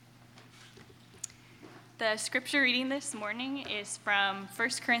The scripture reading this morning is from 1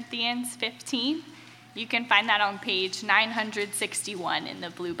 Corinthians 15. You can find that on page 961 in the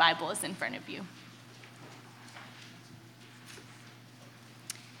blue Bibles in front of you.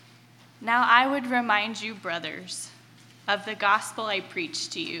 Now I would remind you, brothers, of the gospel I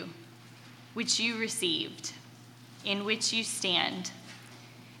preached to you, which you received, in which you stand,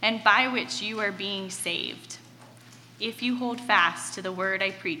 and by which you are being saved, if you hold fast to the word I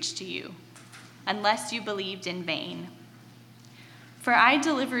preached to you, unless you believed in vain. For I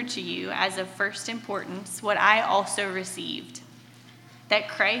delivered to you as of first importance what I also received, that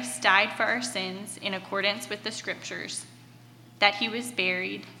Christ died for our sins in accordance with the Scriptures, that he was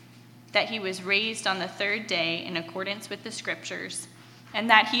buried, that he was raised on the third day in accordance with the Scriptures, and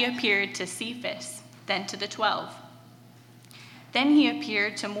that he appeared to Cephas, then to the 12. Then he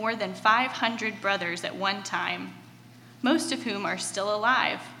appeared to more than 500 brothers at one time, most of whom are still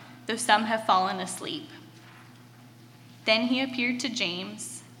alive, though some have fallen asleep. Then he appeared to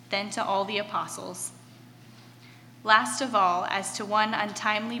James, then to all the apostles. Last of all, as to one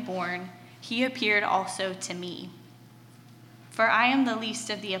untimely born, he appeared also to me. For I am the least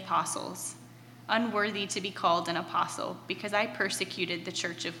of the apostles, unworthy to be called an apostle, because I persecuted the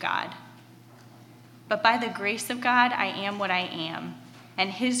church of God. But by the grace of God I am what I am, and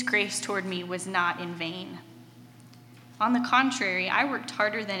his grace toward me was not in vain. On the contrary, I worked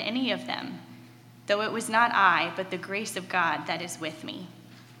harder than any of them, though it was not I, but the grace of God that is with me.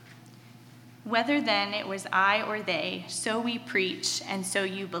 Whether then it was I or they, so we preach, and so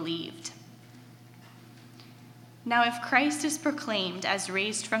you believed. Now if Christ is proclaimed as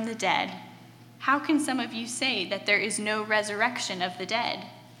raised from the dead, how can some of you say that there is no resurrection of the dead?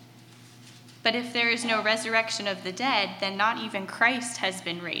 But if there is no resurrection of the dead, then not even Christ has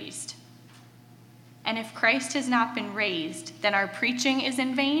been raised. And if Christ has not been raised, then our preaching is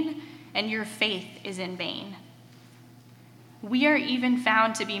in vain, and your faith is in vain. We are even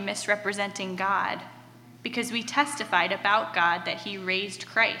found to be misrepresenting God, because we testified about God that he raised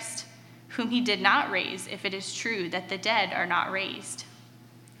Christ, whom he did not raise, if it is true that the dead are not raised.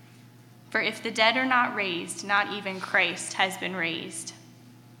 For if the dead are not raised, not even Christ has been raised.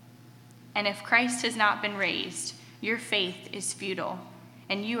 And if Christ has not been raised, your faith is futile,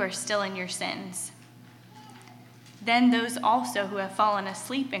 and you are still in your sins. Then those also who have fallen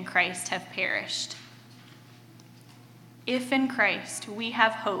asleep in Christ have perished. If in Christ we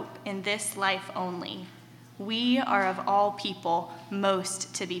have hope in this life only, we are of all people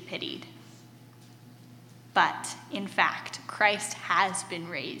most to be pitied. But, in fact, Christ has been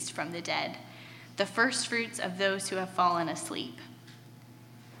raised from the dead, the firstfruits of those who have fallen asleep.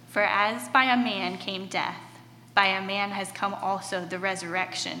 For as by a man came death, by a man has come also the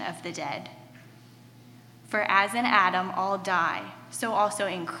resurrection of the dead. For as in Adam all die, so also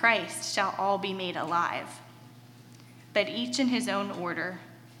in Christ shall all be made alive. But each in his own order,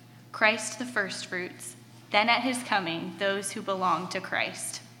 Christ the firstfruits, then at his coming those who belong to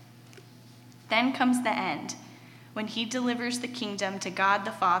Christ. Then comes the end, when he delivers the kingdom to God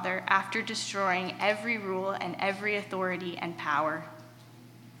the Father after destroying every rule and every authority and power.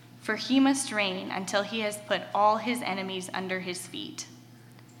 For he must reign until he has put all his enemies under his feet.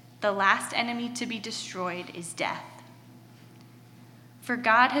 The last enemy to be destroyed is death. For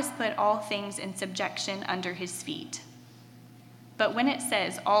God has put all things in subjection under his feet. But when it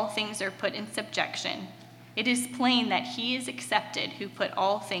says all things are put in subjection, it is plain that he is accepted who put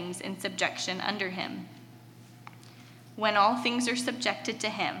all things in subjection under him. When all things are subjected to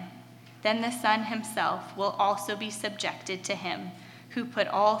him, then the Son himself will also be subjected to him who put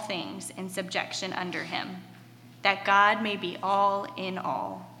all things in subjection under him, that God may be all in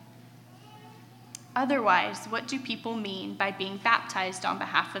all. Otherwise, what do people mean by being baptized on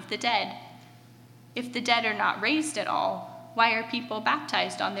behalf of the dead? If the dead are not raised at all, why are people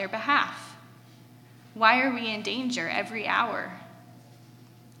baptized on their behalf? Why are we in danger every hour?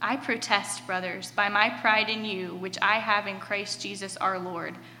 I protest, brothers, by my pride in you, which I have in Christ Jesus our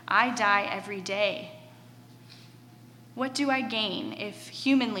Lord, I die every day. What do I gain if,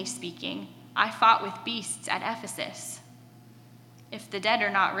 humanly speaking, I fought with beasts at Ephesus? If the dead are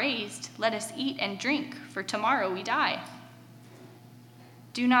not raised, let us eat and drink, for tomorrow we die.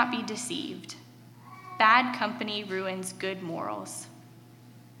 Do not be deceived. Bad company ruins good morals.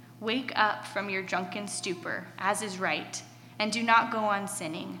 Wake up from your drunken stupor, as is right, and do not go on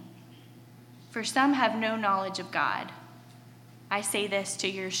sinning. For some have no knowledge of God. I say this to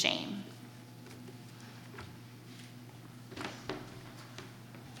your shame.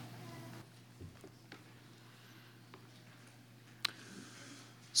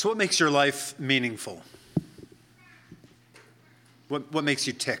 So what makes your life meaningful? What makes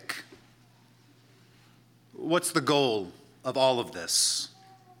you tick? What's the goal of all of this?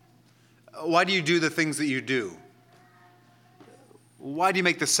 Why do you do the things that you do? Why do you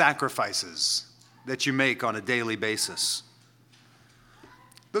make the sacrifices that you make on a daily basis?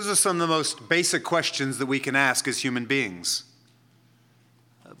 Those are some of the most basic questions that we can ask as human beings.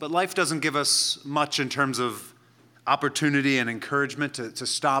 But life doesn't give us much in terms of opportunity and encouragement to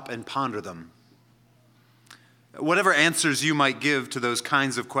stop and ponder them. Whatever answers you might give to those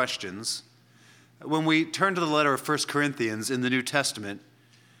kinds of questions, when we turn to the letter of 1 Corinthians in the New Testament,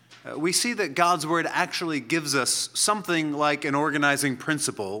 we see that God's word actually gives us something like an organizing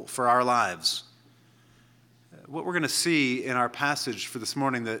principle for our lives. What we're going to see in our passage for this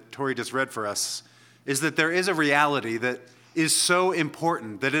morning that Tori just read for us is that there is a reality that is so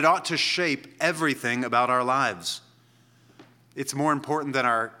important that it ought to shape everything about our lives. It's more important than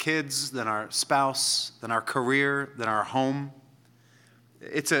our kids, than our spouse, than our career, than our home.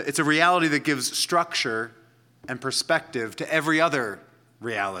 It's a reality that gives structure and perspective to every other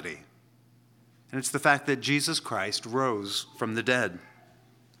reality. And it's the fact that Jesus Christ rose from the dead.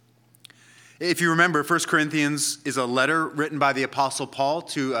 If you remember, 1 Corinthians is a letter written by the Apostle Paul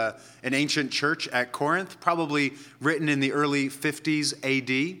to an ancient church at Corinth, probably written in the early 50s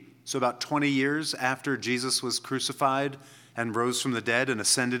AD, so about 20 years after Jesus was crucified and rose from the dead and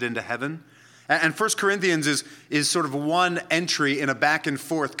ascended into heaven. And 1 Corinthians is sort of one entry in a back and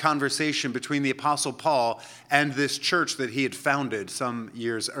forth conversation between the Apostle Paul and this church that he had founded some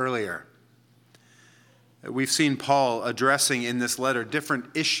years earlier. We've seen Paul addressing in this letter different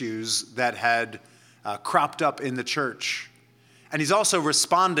issues that had cropped up in the church. And he's also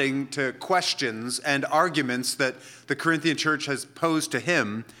responding to questions and arguments that the Corinthian church has posed to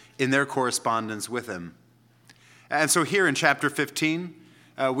him in their correspondence with him. And so here in chapter 15,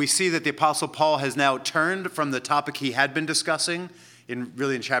 we see that the Apostle Paul has now turned from the topic he had been discussing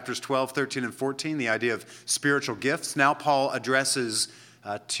in chapters 12, 13, and 14, the idea of spiritual gifts. Now Paul turns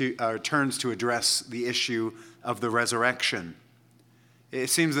to address the issue of the resurrection. It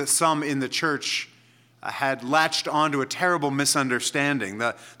seems that some in the church had latched onto a terrible misunderstanding.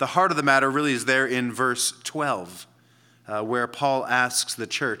 The heart of the matter really is there in verse 12, where Paul asks the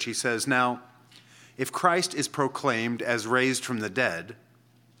church, he says, "Now, if Christ is proclaimed as raised from the dead,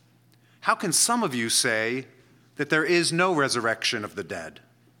 how can some of you say that there is no resurrection of the dead?"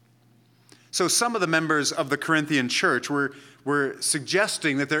 So some of the members of the Corinthian church were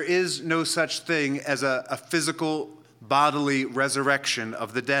suggesting that there is no such thing as a physical, bodily resurrection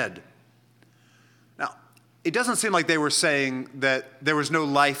of the dead. Now, it doesn't seem like they were saying that there was no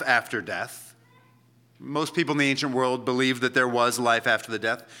life after death. Most people in the ancient world believed that there was life after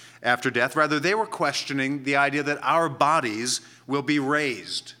death. Rather, they were questioning the idea that our bodies will be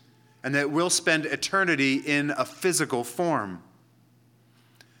raised and that we'll spend eternity in a physical form.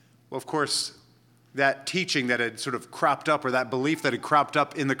 Well, of course, that teaching that had sort of cropped up, or that belief that had cropped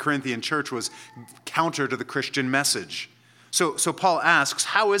up in the Corinthian church, was counter to the Christian message. So Paul asks,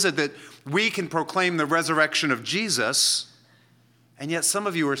 how is it that we can proclaim the resurrection of Jesus, and yet some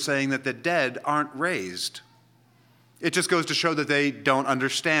of you are saying that the dead aren't raised? It just goes to show that they don't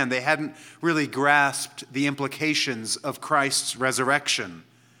understand. They hadn't really grasped the implications of Christ's resurrection,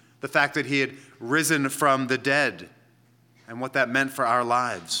 the fact that he had risen from the dead, and what that meant for our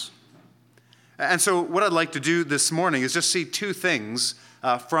lives. And so what I'd like to do this morning is just see two things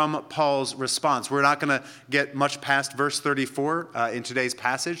from Paul's response. We're not going to get much past verse 34 in today's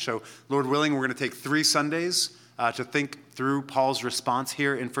passage, so Lord willing, we're going to take 3 Sundays to think through Paul's response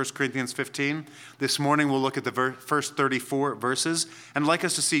here in 1 Corinthians 15. This morning we'll look at the first 34 verses, and I'd like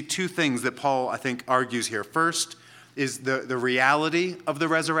us to see two things that Paul, I think, argues here. First is the reality of the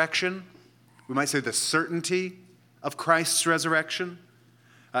resurrection. We might say the certainty of Christ's resurrection.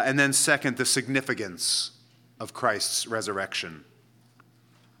 And then second, the significance of Christ's resurrection.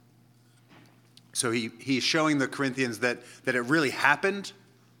 So he's showing the Corinthians that it really happened,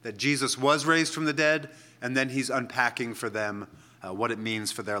 that Jesus was raised from the dead, and then he's unpacking for them what it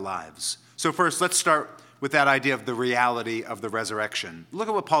means for their lives. So first, let's start with that idea of the reality of the resurrection. Look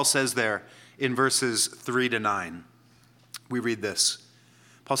at what Paul says there in verses 3 to 9. We read this.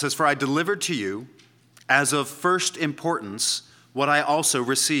 Paul says, "For I delivered to you as of first importance what I also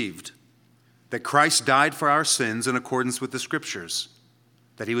received, that Christ died for our sins in accordance with the Scriptures,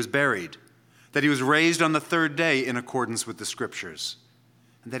 that he was buried, that he was raised on the 3rd day in accordance with the Scriptures,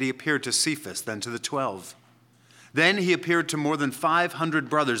 and that he appeared to Cephas, then to the 12. Then he appeared to more than 500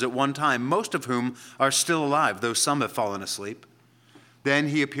 brothers at one time, most of whom are still alive, though some have fallen asleep. Then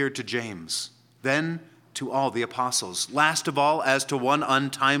he appeared to James, then to all the apostles. Last of all, as to one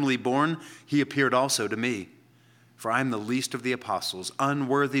untimely born, he appeared also to me. For I am the least of the apostles,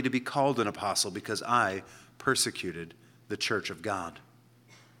 unworthy to be called an apostle, because I persecuted the church of God.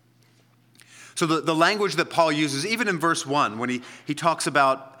 So the language that Paul uses, even in verse 1, when he talks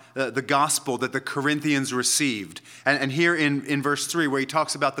about the gospel that the Corinthians received, and here in verse 3, where he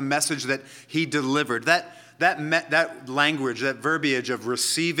talks about the message that he delivered, that language, that verbiage of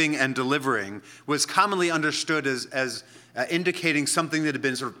receiving and delivering was commonly understood as indicating something that had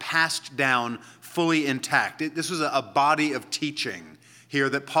been sort of passed down fully intact. This was a body of teaching here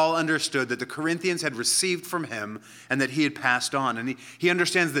that Paul understood that the Corinthians had received from him and that he had passed on. And he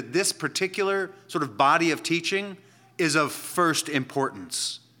understands that this particular sort of body of teaching is of first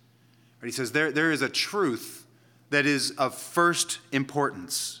importance. And he says there is a truth that is of first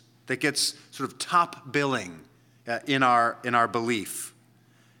importance, that gets sort of top billing in our belief.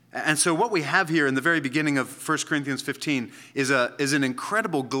 And so what we have here in the very beginning of 1 Corinthians 15 is an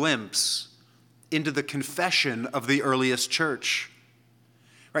incredible glimpse into the confession of the earliest church.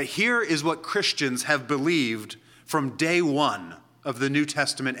 Right, here is what Christians have believed from day one of the New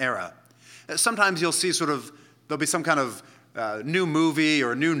Testament era. Sometimes you'll see there'll be some kind of new movie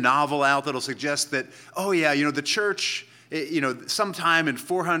or new novel out that'll suggest that, the church, sometime in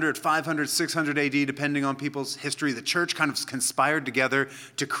 400, 500, 600 AD, depending on people's history, the church kind of conspired together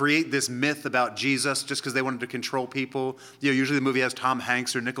to create this myth about Jesus just because they wanted to control people. Usually the movie has Tom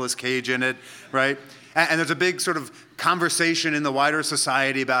Hanks or Nicolas Cage in it, right? And there's a big sort of conversation in the wider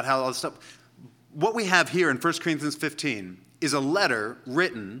society about how all this stuff. What we have here in 1 Corinthians 15 is a letter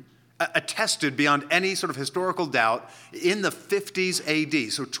written, attested beyond any sort of historical doubt in the 50s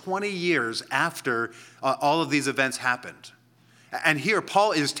AD, so 20 years after all of these events happened. And here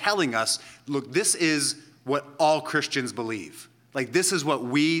Paul is telling us, look, this is what all Christians believe. Like, this is what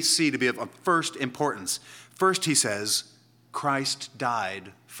we see to be of first importance. First, he says, Christ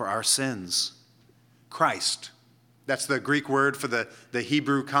died for our sins. Christ. That's the Greek word for the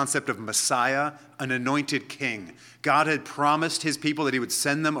Hebrew concept of Messiah, an anointed king. God had promised his people that he would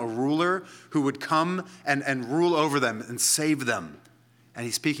send them a ruler who would come and rule over them and save them. And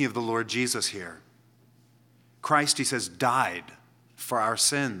he's speaking of the Lord Jesus here. Christ, he says, died for our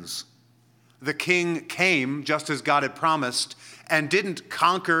sins. The king came just as God had promised and didn't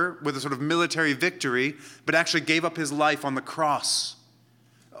conquer with a sort of military victory, but actually gave up his life on the cross.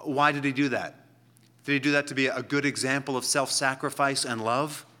 Why did he do that? Did he do that to be a good example of self-sacrifice and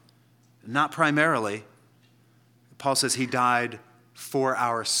love? Not primarily. Paul says he died for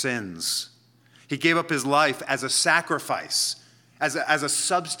our sins. He gave up his life as a sacrifice, as a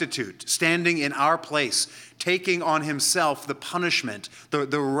substitute, standing in our place, taking on himself the punishment,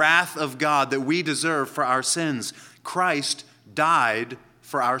 the wrath of God that we deserve for our sins. Christ died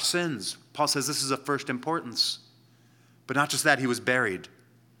for our sins. Paul says this is of first importance. But not just that, he was buried.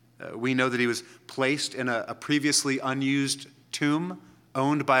 We know that he was placed in a previously unused tomb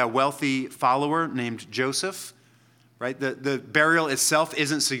owned by a wealthy follower named Joseph. Right? The burial itself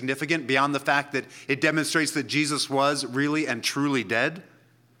isn't significant beyond the fact that it demonstrates that Jesus was really and truly dead.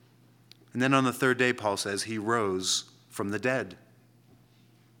 And then on the third day, Paul says, he rose from the dead.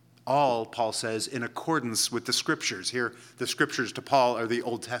 All, Paul says, in accordance with the Scriptures. Here, the Scriptures to Paul are the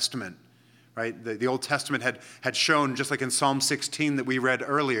Old Testament. Right? The Old Testament had shown, just like in Psalm 16 that we read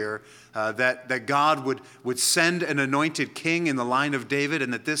earlier, that God would send an anointed king in the line of David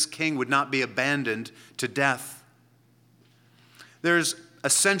and that this king would not be abandoned to death. There's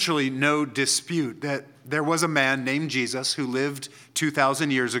essentially no dispute that there was a man named Jesus who lived 2,000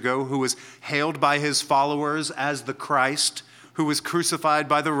 years ago, who was hailed by his followers as the Christ, who was crucified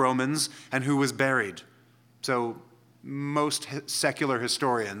by the Romans, and who was buried. So most secular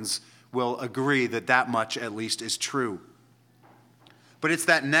historians will agree that much at least is true. But it's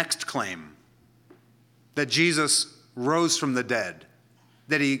that next claim, that Jesus rose from the dead,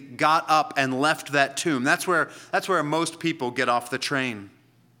 that he got up and left that tomb. That's where most people get off the train.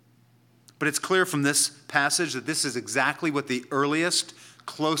 But it's clear from this passage that this is exactly what the earliest,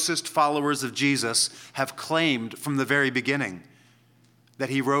 closest followers of Jesus have claimed from the very beginning, that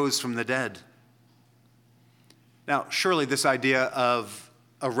he rose from the dead. Now, surely this idea of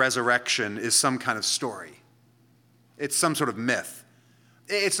a resurrection is some kind of story. It's some sort of myth.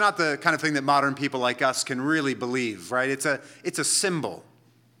 It's not the kind of thing that modern people like us can really believe, right? It's a symbol.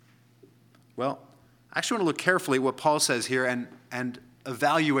 Well, I actually want to look carefully at what Paul says here and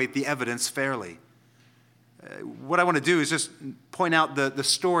evaluate the evidence fairly. What I want to do is just point out the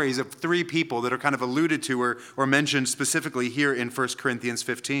stories of three people that are kind of alluded to or mentioned specifically here in 1 Corinthians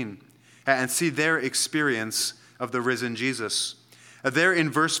 15 and see their experience of the risen Jesus. There in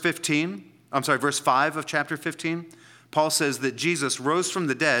verse 5 of chapter 15, Paul says that Jesus rose from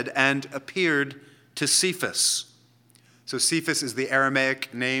the dead and appeared to Cephas. So Cephas is the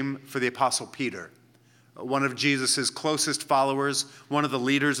Aramaic name for the Apostle Peter. one of Jesus' closest followers, one of the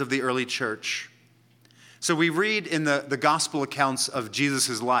leaders of the early church. So we read in the gospel accounts of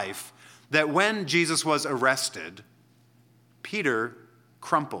Jesus' life that when Jesus was arrested, Peter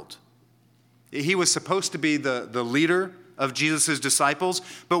crumpled. He was supposed to be the leader of Jesus' disciples,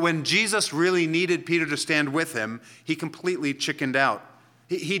 but when Jesus really needed Peter to stand with him, he completely chickened out.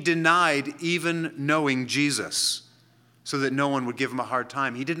 He denied even knowing Jesus so that no one would give him a hard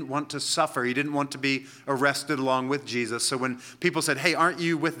time. He didn't want to suffer. He didn't want to be arrested along with Jesus. So when people said, "Hey, aren't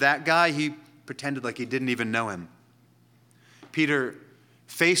you with that guy?" he pretended like he didn't even know him. Peter,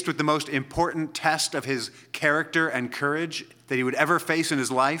 faced with the most important test of his character and courage that he would ever face in his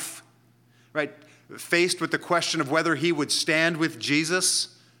life, right? Faced with the question of whether he would stand with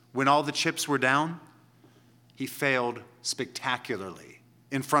Jesus when all the chips were down, he failed spectacularly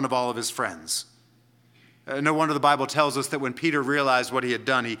in front of all of his friends. No wonder the Bible tells us that when Peter realized what he had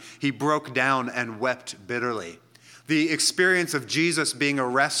done, he broke down and wept bitterly. The experience of Jesus being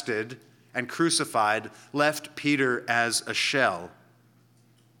arrested and crucified left Peter as a shell.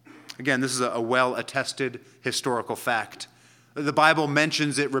 Again, this is a well-attested historical fact. The Bible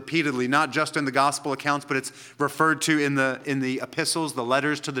mentions it repeatedly, not just in the gospel accounts, but it's referred to in the epistles, the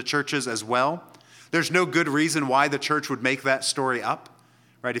letters to the churches as well. There's no good reason why the church would make that story up,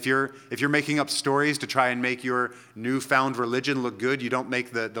 right? If you're making up stories to try and make your newfound religion look good, you don't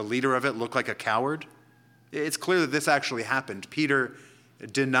make the leader of it look like a coward. It's clear that this actually happened. Peter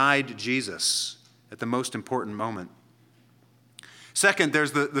denied Jesus at the most important moment. Second,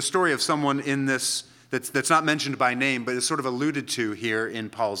 there's the story of someone in this that's not mentioned by name, but is sort of alluded to here in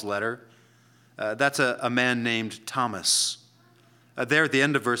Paul's letter. That's a man named Thomas. There at the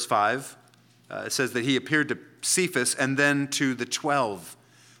end of verse 5, it says that he appeared to Cephas and then to the 12.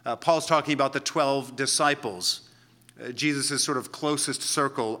 Paul's talking about the 12 disciples, Jesus' sort of closest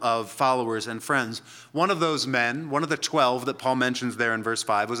circle of followers and friends. One of those men, one of the 12 that Paul mentions there in verse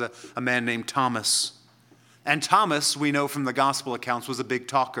 5, was a man named Thomas. And Thomas, we know from the gospel accounts, was a big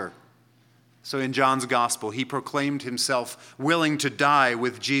talker. So in John's gospel, he proclaimed himself willing to die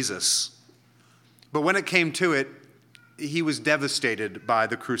with Jesus. But when it came to it, he was devastated by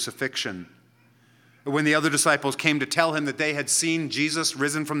the crucifixion. When the other disciples came to tell him that they had seen Jesus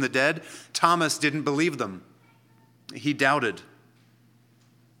risen from the dead, Thomas didn't believe them. He doubted.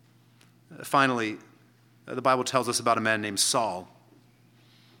 Finally, the Bible tells us about a man named Saul.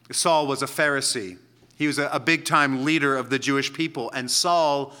 Saul was a Pharisee. He was a big-time leader of the Jewish people. And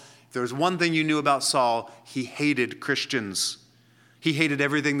Saul, if there was one thing you knew about Saul, he hated Christians. He hated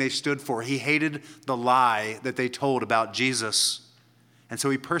everything they stood for. He hated the lie that they told about Jesus. And so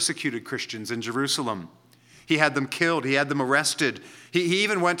he persecuted Christians in Jerusalem. He had them killed. He had them arrested. He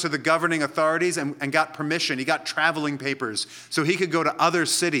even went to the governing authorities and got permission. He got traveling papers so he could go to other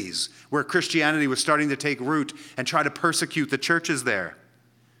cities where Christianity was starting to take root and try to persecute the churches there.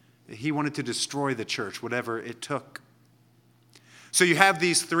 He wanted to destroy the church, whatever it took. So you have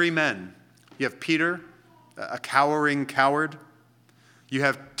these three men. You have Peter, a cowering coward. You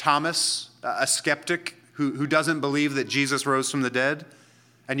have Thomas, a skeptic who doesn't believe that Jesus rose from the dead.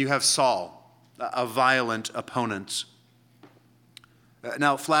 And you have Saul, a violent opponent.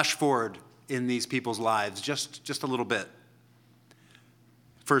 Now, flash forward in these people's lives just a little bit.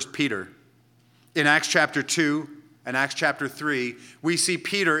 First, Peter. In Acts chapter 2 and Acts chapter 3, we see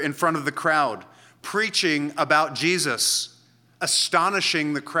Peter in front of the crowd preaching about Jesus,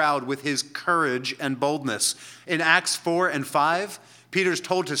 astonishing the crowd with his courage and boldness. In Acts 4 and 5, Peter's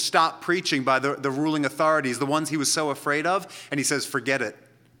told to stop preaching by the ruling authorities, the ones he was so afraid of, and he says, "Forget it.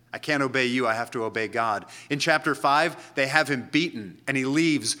 I can't obey you, I have to obey God." In chapter 5, they have him beaten, and he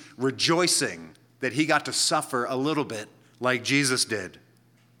leaves rejoicing that he got to suffer a little bit like Jesus did.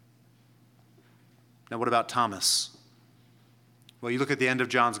 Now, what about Thomas? Well, you look at the end of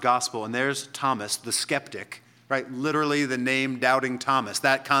John's gospel, and there's Thomas, the skeptic, right? Literally the name Doubting Thomas.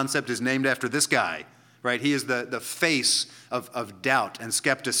 That concept is named after this guy, right? He is the face of doubt and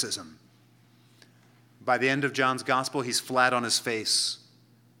skepticism. By the end of John's gospel, he's flat on his face,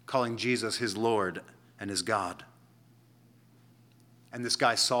 calling Jesus his Lord and his God. And this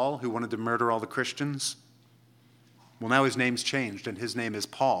guy Saul, who wanted to murder all the Christians, well, now his name's changed, and his name is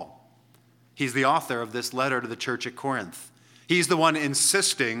Paul. He's the author of this letter to the church at Corinth. He's the one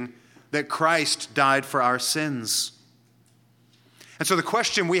insisting that Christ died for our sins. And so the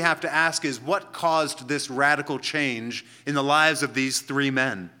question we have to ask is, what caused this radical change in the lives of these three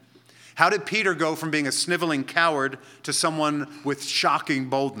men? How did Peter go from being a sniveling coward to someone with shocking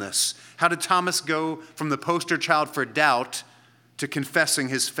boldness? How did Thomas go from the poster child for doubt to confessing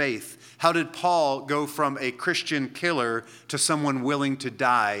his faith? How did Paul go from a Christian killer to someone willing to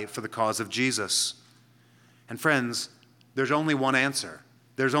die for the cause of Jesus? And friends, there's only one answer.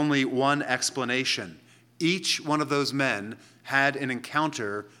 There's only one explanation. Each one of those men had an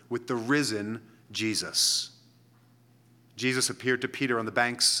encounter with the risen Jesus. Jesus appeared to Peter on the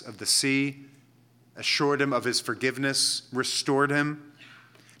banks of the sea, assured him of his forgiveness, restored him.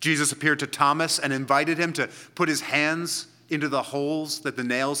 Jesus appeared to Thomas and invited him to put his hands into the holes that the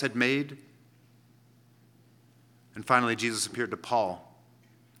nails had made. And finally, Jesus appeared to Paul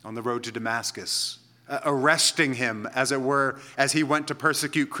on the road to Damascus, arresting him, as it were, as he went to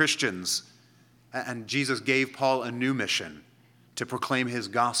persecute Christians. And Jesus gave Paul a new mission to proclaim his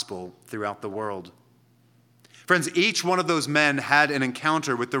gospel throughout the world. Friends, each one of those men had an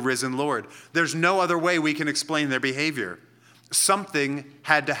encounter with the risen Lord. There's no other way we can explain their behavior. Something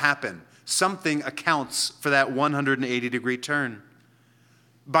had to happen. Something accounts for that 180-degree turn.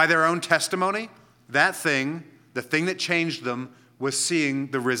 By their own testimony, the thing that changed them was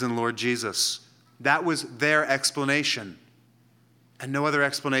seeing the risen Lord Jesus. That was their explanation. And no other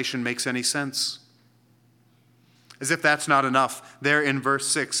explanation makes any sense. As if that's not enough, there in verse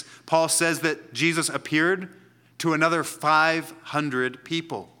 6, Paul says that Jesus appeared to another 500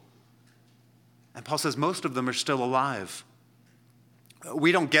 people. And Paul says most of them are still alive.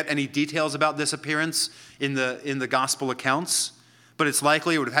 We don't get any details about this appearance in the gospel accounts, but it's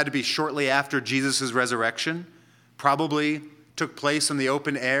likely it would have had to be shortly after Jesus' resurrection. Probably took place in the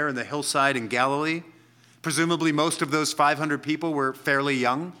open air in the hillside in Galilee. Presumably most of those 500 people were fairly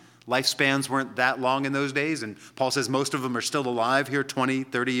young. Lifespans weren't that long in those days, and Paul says most of them are still alive here 20,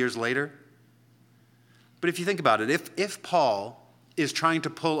 30 years later. But if you think about it, if Paul is trying to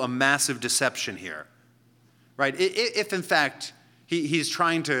pull a massive deception here, right? If in fact he's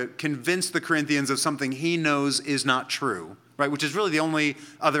trying to convince the Corinthians of something he knows is not true, right? Which is really the only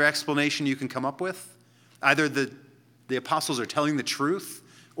other explanation you can come up with. Either the apostles are telling the truth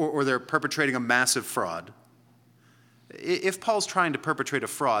or they're perpetrating a massive fraud. If Paul's trying to perpetrate a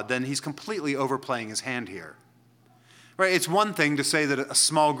fraud, then he's completely overplaying his hand here. Right? It's one thing to say that a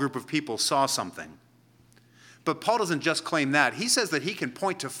small group of people saw something. But Paul doesn't just claim that. He says that he can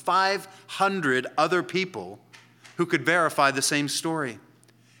point to 500 other people who could verify the same story.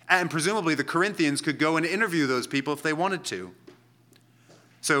 And presumably the Corinthians could go and interview those people if they wanted to.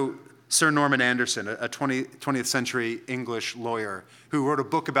 So Sir Norman Anderson, a 20th century English lawyer who wrote a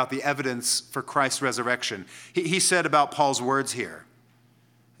book about the evidence for Christ's resurrection, he said about Paul's words here,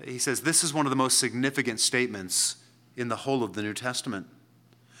 he says, this is one of the most significant statements in the whole of the New Testament.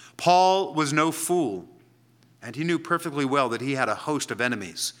 Paul was no fool, and he knew perfectly well that he had a host of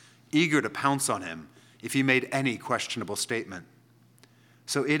enemies, eager to pounce on him if he made any questionable statement.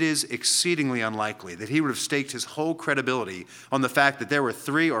 So it is exceedingly unlikely that he would have staked his whole credibility on the fact that there were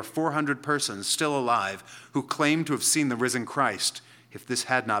 300 or 400 persons still alive who claimed to have seen the risen Christ if this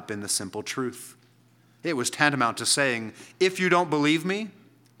had not been the simple truth. It was tantamount to saying, if you don't believe me,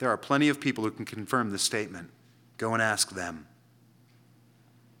 there are plenty of people who can confirm this statement. Go and ask them.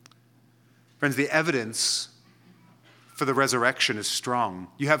 Friends, the evidence for the resurrection is strong.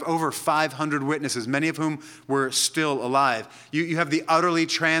 You have over 500 witnesses, many of whom were still alive. You have the utterly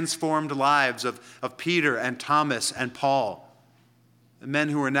transformed lives of Peter and Thomas and Paul, men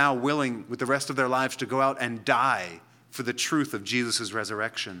who are now willing with the rest of their lives to go out and die for the truth of Jesus'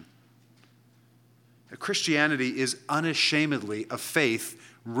 resurrection. Christianity is unashamedly a faith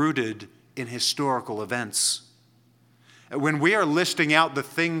rooted in historical events. When we are listing out the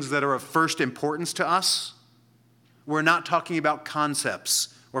things that are of first importance to us, we're not talking about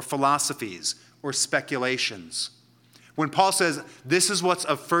concepts or philosophies or speculations. When Paul says this is what's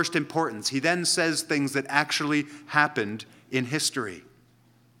of first importance, he then says things that actually happened in history.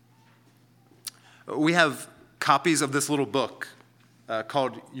 We have copies of this little book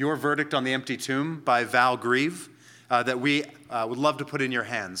called Your Verdict on the Empty Tomb by Val Grieve that we would love to put in your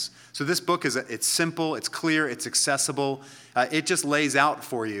hands. So this book it's simple, it's clear, it's accessible. It just lays out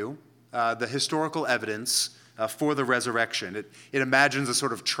for you the historical evidence for the resurrection. It imagines a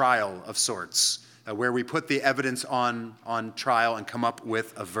sort of trial of sorts where we put the evidence on trial and come up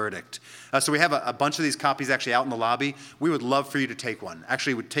with a verdict. So we have a bunch of these copies actually out in the lobby. We would love for you to take one.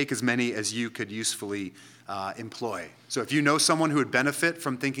 Actually, it would take as many as you could usefully employ. So if you know someone who would benefit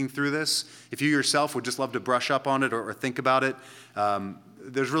from thinking through this, if you yourself would just love to brush up on it or think about it,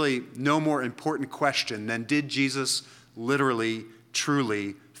 there's really no more important question than did Jesus literally,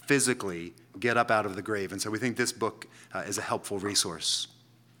 truly, physically get up out of the grave? And so we think this book is a helpful resource.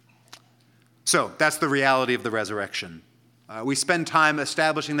 So that's the reality of the resurrection. We spend time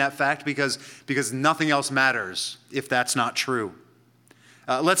establishing that fact because nothing else matters if that's not true.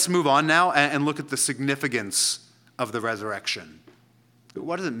 Let's move on now and look at the significance of the resurrection.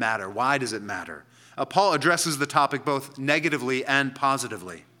 What does it matter? Why does it matter? Paul addresses the topic both negatively and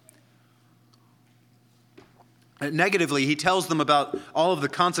positively. Negatively, he tells them about all of the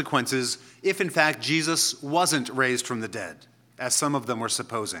consequences if, in fact, Jesus wasn't raised from the dead, as some of them were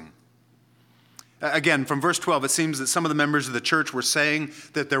supposing. Again, from verse 12, it seems that some of the members of the church were saying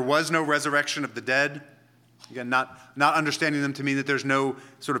that there was no resurrection of the dead. Again, not understanding them to mean that there's no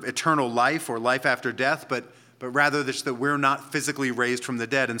sort of eternal life or life after death, but rather that we're not physically raised from the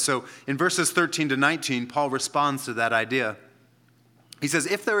dead. And so in verses 13 to 19, Paul responds to that idea. He says,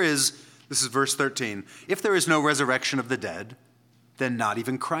 this is verse 13, if there is no resurrection of the dead, then not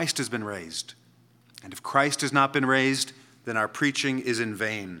even Christ has been raised. And if Christ has not been raised, then our preaching is in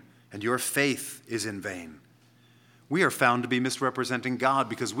vain, and your faith is in vain. We are found to be misrepresenting God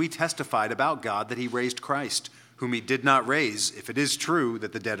because we testified about God that he raised Christ, whom he did not raise, if it is true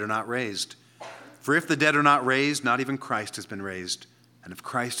that the dead are not raised. For if the dead are not raised, not even Christ has been raised. And if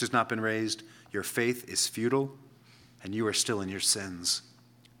Christ has not been raised, your faith is futile, and you are still in your sins.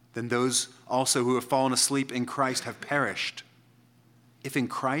 Then those also who have fallen asleep in Christ have perished. If in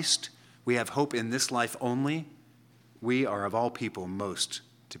Christ we have hope in this life only, we are of all people most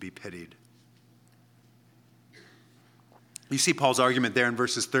to be pitied. You see Paul's argument there in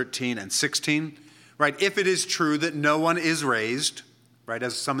verses 13 and 16, right? If it is true that no one is raised, right,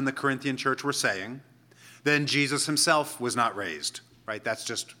 as some in the Corinthian church were saying, then Jesus himself was not raised, right? That's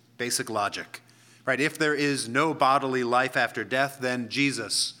just basic logic, right? If there is no bodily life after death, then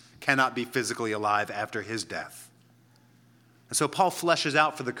Jesus cannot be physically alive after his death. And so Paul fleshes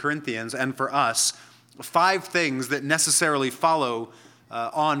out for the Corinthians and for us 5 things that necessarily follow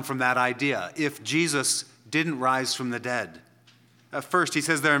on from that idea if Jesus didn't rise from the dead. First, he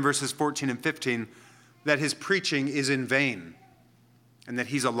says there in verses 14 and 15 that his preaching is in vain and that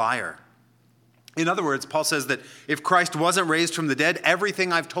he's a liar. In other words, Paul says that if Christ wasn't raised from the dead,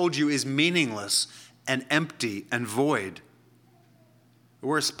 everything I've told you is meaningless and empty and void.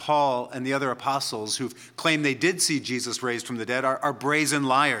 Worse, Paul and the other apostles who've claimed they did see Jesus raised from the dead are brazen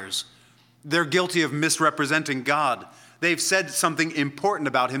liars. They're guilty of misrepresenting God. They've said something important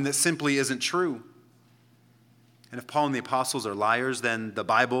about him that simply isn't true. And if Paul and the apostles are liars, then the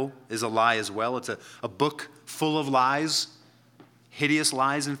Bible is a lie as well. It's a book full of lies, hideous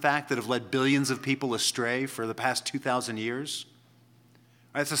lies, in fact, that have led billions of people astray for the past 2,000 years.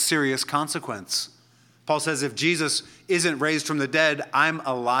 That's a serious consequence. Paul says, if Jesus isn't raised from the dead, I'm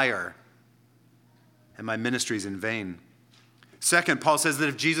a liar, and my ministry is in vain. Second, Paul says that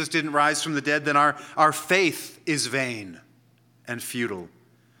if Jesus didn't rise from the dead, then our faith is vain and futile.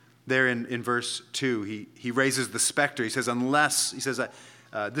 There in verse 2, he raises the specter. He says,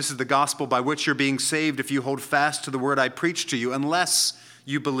 this is the gospel by which you're being saved if you hold fast to the word I preached to you, unless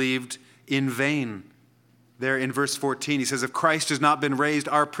you believed in vain. There in verse 14, he says, if Christ has not been raised,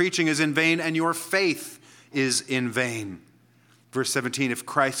 our preaching is in vain and your faith is in vain. Verse 17, if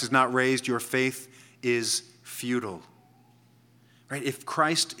Christ is not raised, your faith is futile. Right? If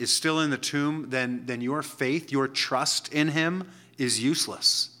Christ is still in the tomb, then your faith, your trust in him is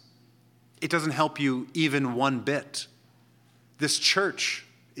useless. It doesn't help you even one bit. This church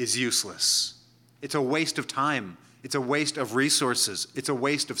is useless. It's a waste of time. It's a waste of resources. It's a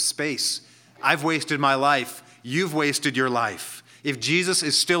waste of space. I've wasted my life. You've wasted your life. If Jesus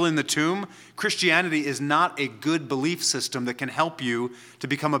is still in the tomb, Christianity is not a good belief system that can help you to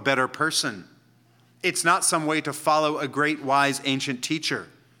become a better person. It's not some way to follow a great, wise, ancient teacher.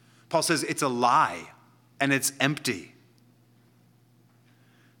 Paul says it's a lie and it's empty.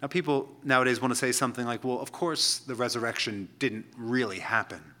 Now, people nowadays want to say something like, well, of course the resurrection didn't really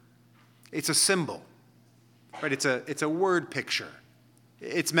happen. It's a symbol, right? It's a word picture.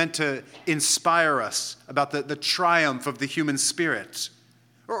 It's meant to inspire us about the triumph of the human spirit,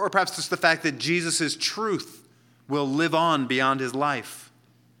 or perhaps just the fact that Jesus' truth will live on beyond his life.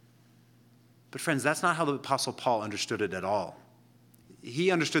 But friends, that's not how the Apostle Paul understood it at all.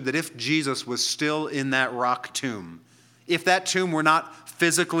 He understood that if Jesus was still in that rock tomb, if that tomb were not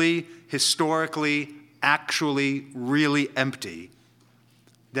physically, historically, actually, really empty,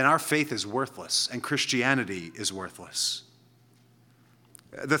 then our faith is worthless and Christianity is worthless.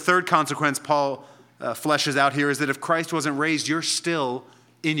 The third consequence Paul fleshes out here is that if Christ wasn't raised, you're still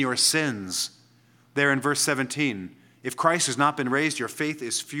in your sins. There in verse 17, if Christ has not been raised, your faith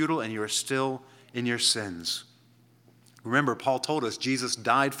is futile and you are still in your sins. Remember, Paul told us Jesus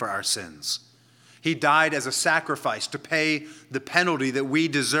died for our sins. He died as a sacrifice to pay the penalty that we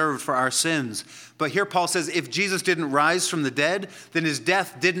deserved for our sins. But here Paul says if Jesus didn't rise from the dead, then his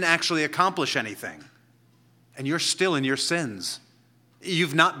death didn't actually accomplish anything. And you're still in your sins.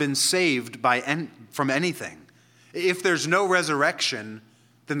 You've not been saved from anything. If there's no resurrection,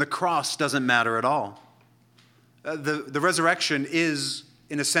 then the cross doesn't matter at all. The resurrection is,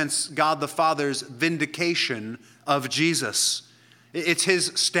 in a sense, God the Father's vindication of Jesus. It's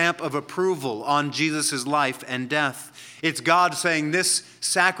his stamp of approval on Jesus' life and death. It's God saying this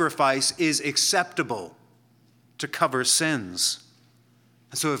sacrifice is acceptable to cover sins.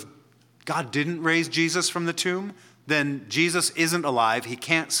 And so if God didn't raise Jesus from the tomb, then Jesus isn't alive. He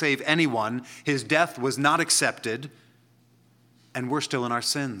can't save anyone. His death was not accepted, and we're still in our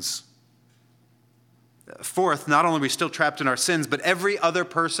sins. Fourth, not only are we still trapped in our sins, but every other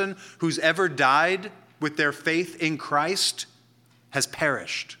person who's ever died with their faith in Christ has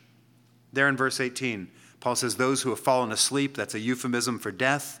perished. There in verse 18, Paul says, those who have fallen asleep, that's a euphemism for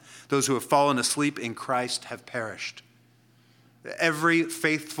death. Those who have fallen asleep in Christ have perished. Every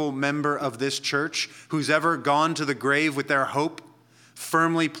faithful member of this church who's ever gone to the grave with their hope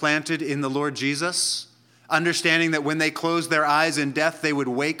firmly planted in the Lord Jesus, understanding that when they closed their eyes in death, they would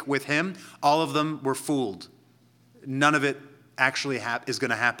wake with him, all of them were fooled. None of it actually is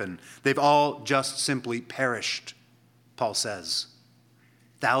going to happen. They've all just simply perished, Paul says.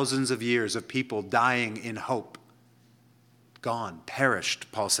 Thousands of years of people dying in hope. Gone,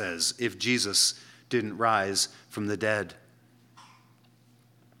 perished, Paul says, if Jesus didn't rise from the dead.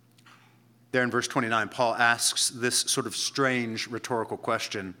 There in verse 29, Paul asks this sort of strange rhetorical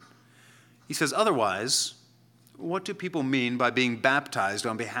question. He says, otherwise, what do people mean by being baptized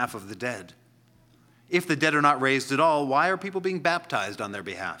on behalf of the dead? If the dead are not raised at all, why are people being baptized on their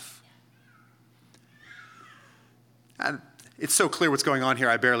behalf? And it's so clear what's going on here,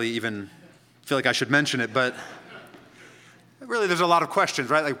 I barely even feel like I should mention it, but really there's a lot of questions,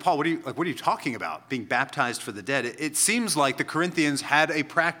 right? Like, Paul, what are you talking about, being baptized for the dead? It seems like the Corinthians had a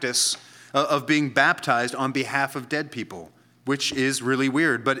practice of being baptized on behalf of dead people, which is really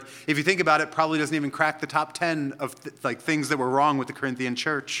weird. But if you think about it, probably doesn't even crack the top 10 of things that were wrong with the Corinthian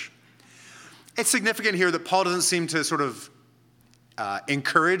church. It's significant here that Paul doesn't seem to sort of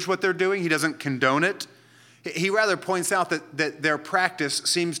encourage what they're doing. He doesn't condone it. He rather points out that their practice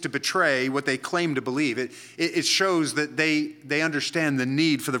seems to betray what they claim to believe. It shows that they understand the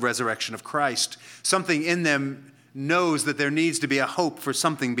need for the resurrection of Christ. Something in them knows that there needs to be a hope for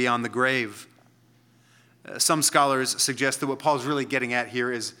something beyond the grave. Some scholars suggest that what Paul's really getting at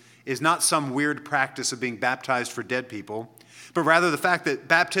here is not some weird practice of being baptized for dead people, but rather the fact that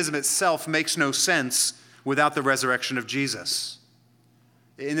baptism itself makes no sense without the resurrection of Jesus.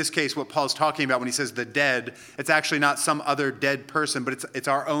 In this case, what Paul's talking about when he says the dead, it's actually not some other dead person, but it's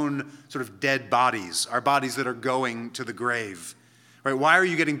our own sort of dead bodies, our bodies that are going to the grave. Right? Why are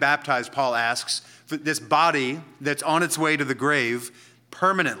you getting baptized, Paul asks, for this body that's on its way to the grave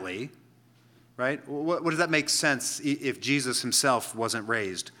permanently, right? What does that make sense if Jesus himself wasn't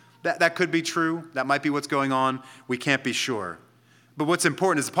raised? That could be true. That might be what's going on. We can't be sure. But what's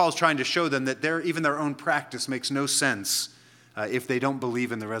important is Paul's trying to show them that even their own practice makes no sense if they don't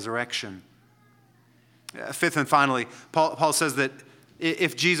believe in the resurrection. Fifth and finally, Paul says that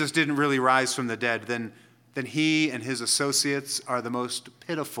if Jesus didn't really rise from the dead, then he and his associates are the most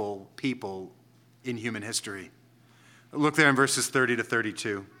pitiful people in human history. Look there in verses 30 to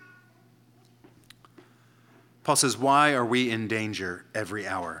 32. Paul says, why are we in danger every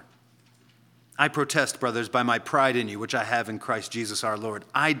hour? I protest, brothers, by my pride in you, which I have in Christ Jesus our Lord.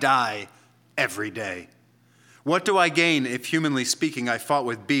 I die every day. What do I gain if, humanly speaking, I fought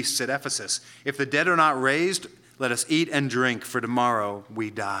with beasts at Ephesus? If the dead are not raised, let us eat and drink, for tomorrow we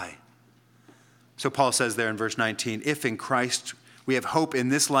die. So Paul says there in verse 19, if in Christ we have hope in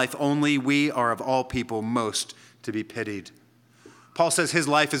this life only, we are of all people most to be pitied. Paul says his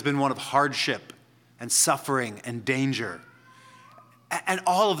life has been one of hardship and suffering and danger. And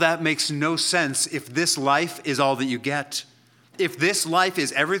all of that makes no sense if this life is all that you get. If this life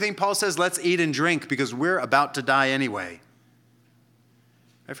is everything, Paul says, let's eat and drink because we're about to die anyway.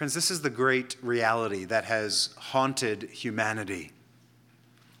 My friends, this is the great reality that has haunted humanity.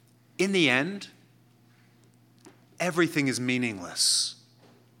 In the end, everything is meaningless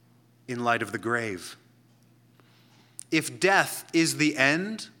in light of the grave. If death is the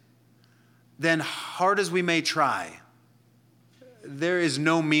end, then hard as we may try, there is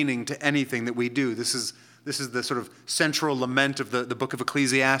no meaning to anything that we do. This is the sort of central lament of the book of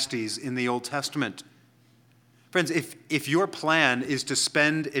Ecclesiastes in the Old Testament. Friends, if your plan is to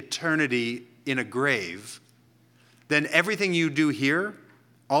spend eternity in a grave, then everything you do here,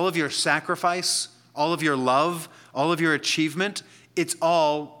 all of your sacrifice, all of your love, all of your achievement, it's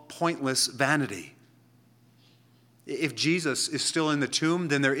all pointless vanity. If Jesus is still in the tomb,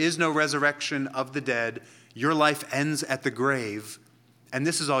 then there is no resurrection of the dead. Your life ends at the grave, and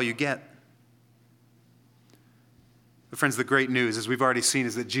this is all you get. But friends, the great news, as we've already seen,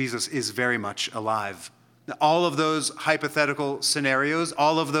 is that Jesus is very much alive. Now, all of those hypothetical scenarios,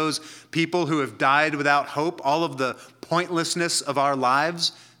 all of those people who have died without hope, all of the pointlessness of our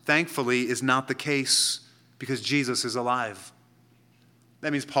lives, thankfully, is not the case because Jesus is alive.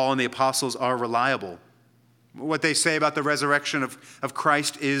 That means Paul and the apostles are reliable. What they say about the resurrection of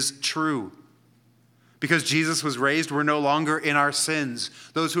Christ is true. Because Jesus was raised, we're no longer in our sins.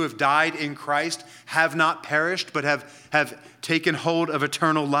 Those who have died in Christ have not perished, but have taken hold of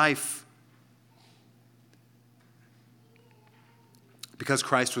eternal life. Because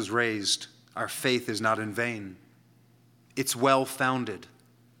Christ was raised, our faith is not in vain. It's well-founded.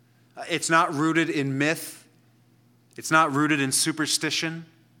 It's not rooted in myth. It's not rooted in superstition.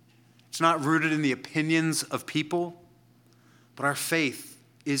 It's not rooted in the opinions of people. But our faith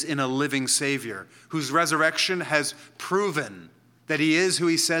is in a living Savior whose resurrection has proven that he is who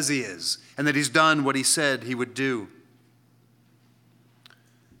he says he is and that he's done what he said he would do.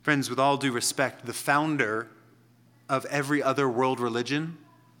 Friends, with all due respect, the founder of every other world religion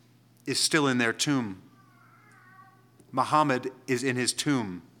is still in their tomb. Muhammad is in his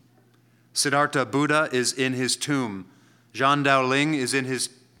tomb. Siddhartha Buddha is in his tomb. Zhan Daoling is in his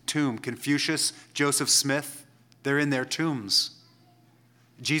tomb. Confucius, Joseph Smith, they're in their tombs.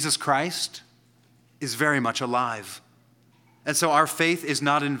 Jesus Christ is very much alive. And so our faith is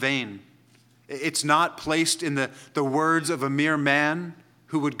not in vain. It's not placed in the words of a mere man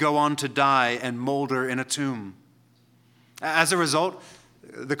who would go on to die and molder in a tomb. As a result,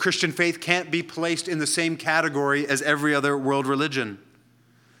 the Christian faith can't be placed in the same category as every other world religion.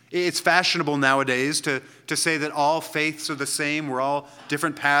 It's fashionable nowadays to say that all faiths are the same, we're all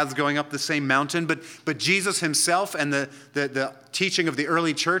different paths going up the same mountain, but Jesus himself and the teaching of the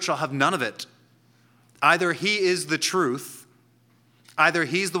early church will have none of it. Either he is the truth, either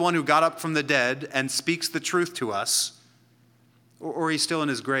he's the one who got up from the dead and speaks the truth to us, or he's still in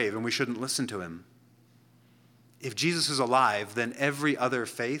his grave and we shouldn't listen to him. If Jesus is alive, then every other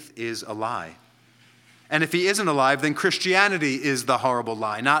faith is a lie. And if he isn't alive, then Christianity is the horrible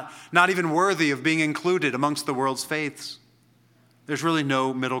lie, not even worthy of being included amongst the world's faiths. There's really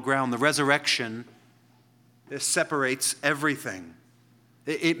no middle ground. The resurrection separates everything.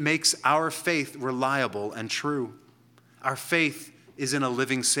 It makes our faith reliable and true. Our faith is in a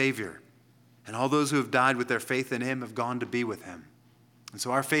living Savior. And all those who have died with their faith in him have gone to be with him. And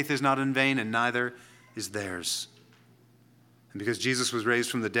so our faith is not in vain, and neither is theirs. And because Jesus was raised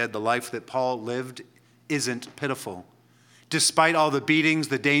from the dead, the life that Paul lived isn't pitiful. Despite all the beatings,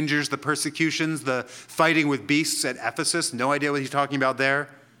 the dangers, the persecutions, the fighting with beasts at Ephesus, no idea what he's talking about there,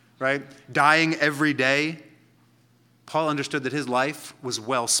 right? Dying every day, Paul understood that his life was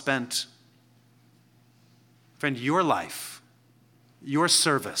well spent. Friend, your life, your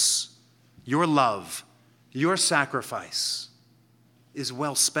service, your love, your sacrifice is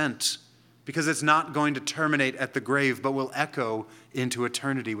well spent because it's not going to terminate at the grave, but will echo into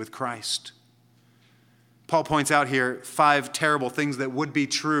eternity with Christ. Paul points out here 5 terrible things that would be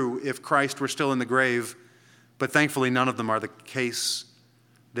true if Christ were still in the grave, but thankfully none of them are the case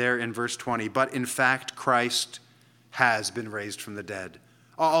there in verse 20. But in fact, Christ has been raised from the dead.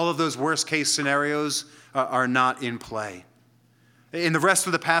 All of those worst case scenarios are not in play. In the rest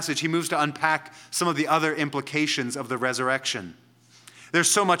of the passage, he moves to unpack some of the other implications of the resurrection. There's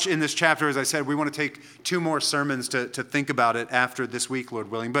so much in this chapter, as I said, we want to take 2 more sermons to think about it after this week,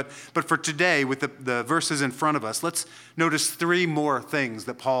 Lord willing. But for today, with the verses in front of us, let's notice 3 more things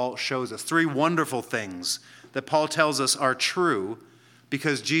that Paul shows us, 3 wonderful things that Paul tells us are true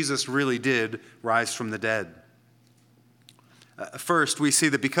because Jesus really did rise from the dead. First, we see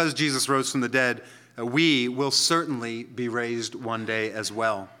that because Jesus rose from the dead, we will certainly be raised one day as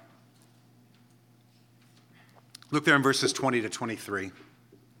well. Look there in verses 20 to 23.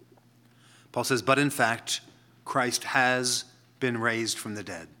 Paul says, but in fact, Christ has been raised from the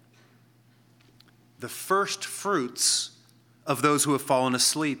dead. The first fruits of those who have fallen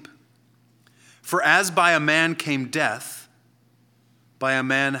asleep. For as by a man came death, by a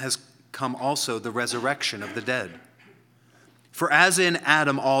man has come also the resurrection of the dead. For as in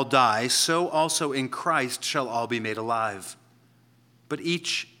Adam all die, so also in Christ shall all be made alive. But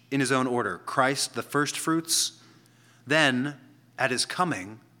each in his own order. Christ the first fruits, then, at his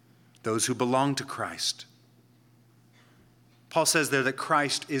coming, those who belong to Christ. Paul says there that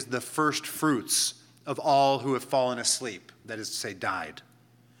Christ is the first fruits of all who have fallen asleep, that is to say, died.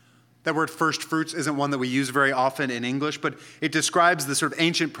 That word first fruits isn't one that we use very often in English, but it describes the sort of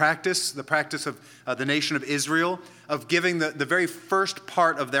ancient practice, the practice of the nation of Israel, of giving the very first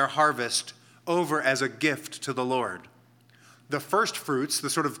part of their harvest over as a gift to the Lord. The first fruits,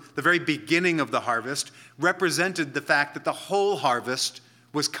 the very beginning of the harvest, represented the fact that the whole harvest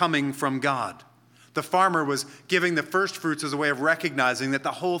was coming from God. The farmer was giving the first fruits as a way of recognizing that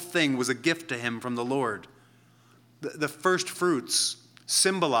the whole thing was a gift to him from the Lord. The first fruits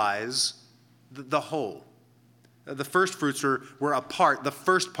symbolize the whole. The first fruits were a part, the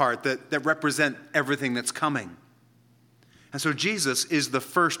first part that represent everything that's coming. And so Jesus is the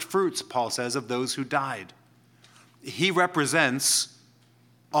first fruits, Paul says, of those who died. He represents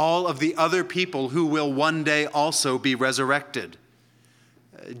all of the other people who will one day also be resurrected.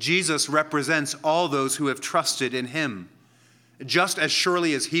 Jesus represents all those who have trusted in him. Just as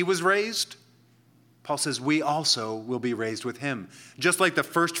surely as he was raised, Paul says we also will be raised with him. Just like the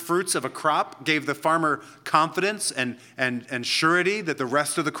first fruits of a crop gave the farmer confidence and surety that the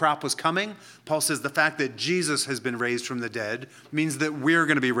rest of the crop was coming, Paul says the fact that Jesus has been raised from the dead means that we're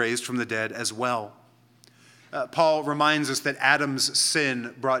going to be raised from the dead as well. Paul reminds us that Adam's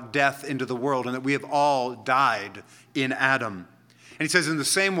sin brought death into the world and that we have all died in Adam. And he says in the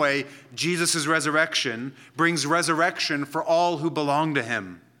same way, Jesus' resurrection brings resurrection for all who belong to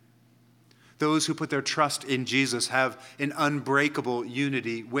him. Those who put their trust in Jesus have an unbreakable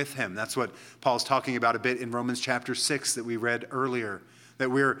unity with him. That's what Paul's talking about a bit in Romans chapter 6 that we read earlier,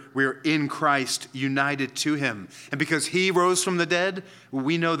 that we're in Christ, united to him. And because he rose from the dead,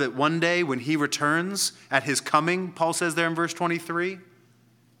 we know that one day when he returns at his coming, Paul says there in verse 23,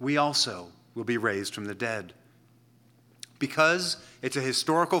 we also will be raised from the dead. Because it's a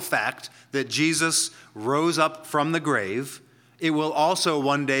historical fact that Jesus rose up from the grave, it will also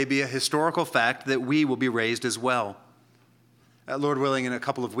one day be a historical fact that we will be raised as well. Lord willing, in a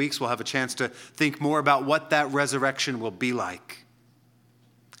couple of weeks, we'll have a chance to think more about what that resurrection will be like.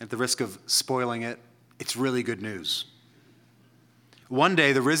 At the risk of spoiling it, it's really good news. One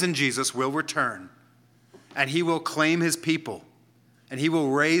day, the risen Jesus will return, and he will claim his people, and he will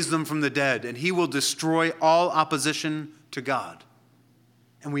raise them from the dead, and he will destroy all opposition to God.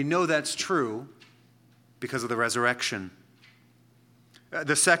 And we know that's true because of the resurrection.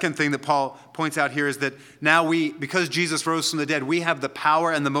 The second thing that Paul points out here is that now because Jesus rose from the dead, we have the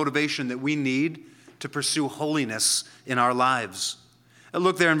power and the motivation that we need to pursue holiness in our lives.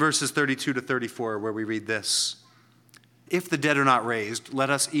 Look there in verses 32 to 34 where we read this. If the dead are not raised, let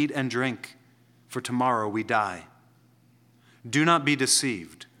us eat and drink, for tomorrow we die. Do not be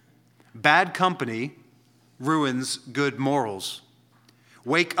deceived. Bad company ruins good morals.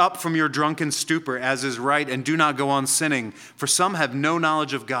 Wake up from your drunken stupor, as is right, and do not go on sinning, for some have no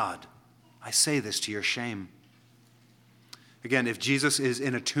knowledge of God. I say this to your shame. Again, if Jesus is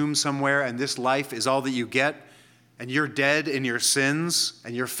in a tomb somewhere and this life is all that you get, and you're dead in your sins,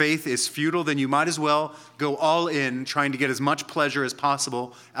 and your faith is futile, then you might as well go all in trying to get as much pleasure as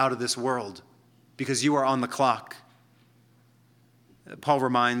possible out of this world, because you are on the clock. Paul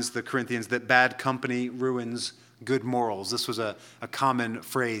reminds the Corinthians that bad company ruins good morals. This was a common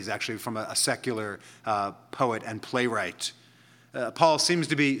phrase, actually, from a secular poet and playwright. Paul seems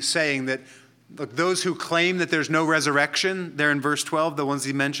to be saying that look, those who claim that there's no resurrection, there in verse 12, the ones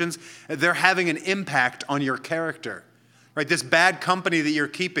he mentions, they're having an impact on your character. Right? This bad company that you're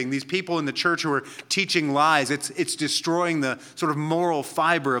keeping, these people in the church who are teaching lies, it's destroying the sort of moral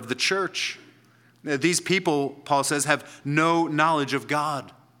fiber of the church. These people, Paul says, have no knowledge of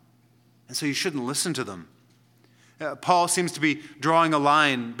God. And so you shouldn't listen to them. Paul seems to be drawing a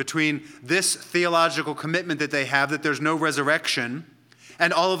line between this theological commitment that they have, that there's no resurrection,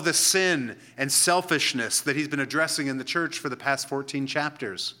 and all of the sin and selfishness that he's been addressing in the church for the past 14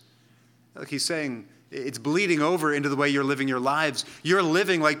 chapters. Like he's saying, it's bleeding over into the way you're living your lives. You're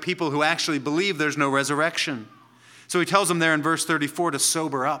living like people who actually believe there's no resurrection. So he tells them there in verse 34 to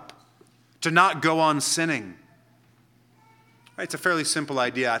sober up, to not go on sinning. It's a fairly simple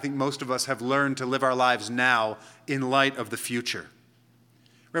idea. I think most of us have learned to live our lives now in light of the future.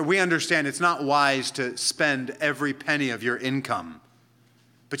 We understand it's not wise to spend every penny of your income,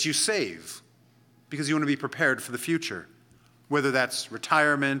 but you save because you want to be prepared for the future, whether that's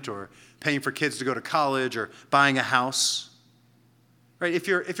retirement or paying for kids to go to college or buying a house. Right? If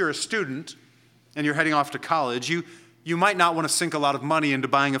you're a student and you're heading off to college, you might not want to sink a lot of money into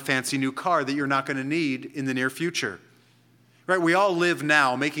buying a fancy new car that you're not going to need in the near future. Right? We all live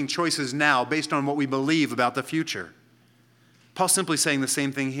now, making choices now based on what we believe about the future. Paul's simply saying the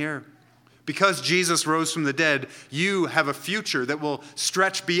same thing here. Because Jesus rose from the dead, you have a future that will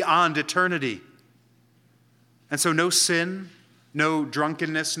stretch beyond eternity. And so no sin, no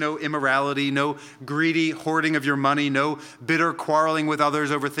drunkenness, no immorality, no greedy hoarding of your money, no bitter quarreling with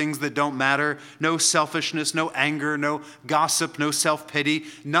others over things that don't matter, no selfishness, no anger, no gossip, no self-pity.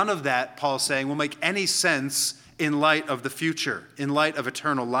 None of that, Paul's saying, will make any sense in light of the future, in light of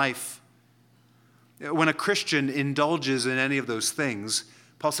eternal life. When a Christian indulges in any of those things,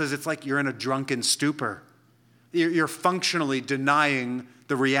 Paul says it's like you're in a drunken stupor. You're functionally denying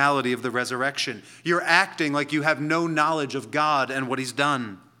the reality of the resurrection. You're acting like you have no knowledge of God and what he's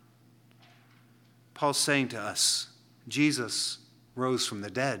done. Paul's saying to us, Jesus rose from the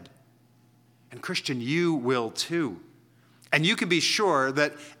dead. And Christian, you will too. And you can be sure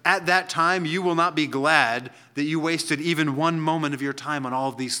that at that time you will not be glad that you wasted even one moment of your time on all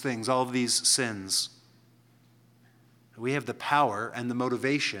of these things, all of these sins. We have the power and the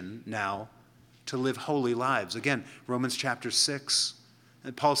motivation now to live holy lives. Again, Romans chapter 6.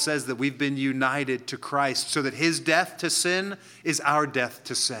 And Paul says that we've been united to Christ so that his death to sin is our death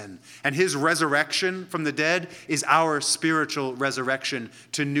to sin. And his resurrection from the dead is our spiritual resurrection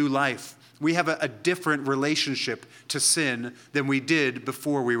to new life. We have a different relationship to sin than we did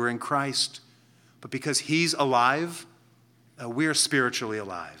before we were in Christ. But because he's alive, we're spiritually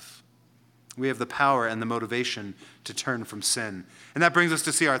alive. We have the power and the motivation to turn from sin. And that brings us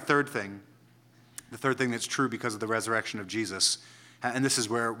to see our third thing. The third thing that's true because of the resurrection of Jesus. And this is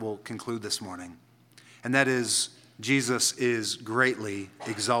where we'll conclude this morning. And that is, Jesus is greatly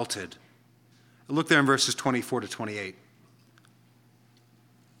exalted. Look there in verses 24 to 28.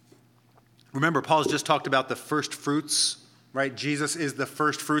 Remember, Paul's just talked about the first fruits, right? Jesus is the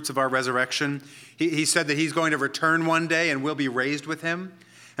first fruits of our resurrection. He said that he's going to return one day and we'll be raised with him.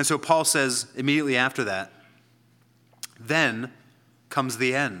 And so Paul says immediately after that, then comes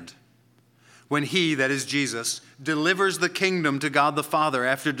the end. When he, that is Jesus, delivers the kingdom to God the Father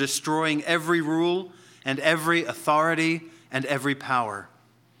after destroying every rule and every authority and every power.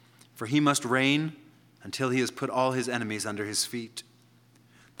 For he must reign until he has put all his enemies under his feet.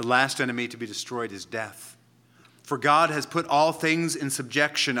 The last enemy to be destroyed is death. For God has put all things in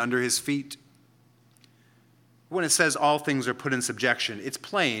subjection under his feet. When it says all things are put in subjection, it's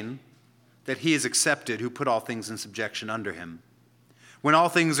plain that he is accepted who put all things in subjection under him. When all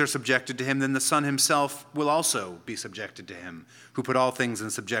things are subjected to him, then the Son himself will also be subjected to him, who put all things in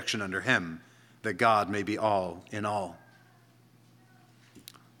subjection under him, that God may be all in all.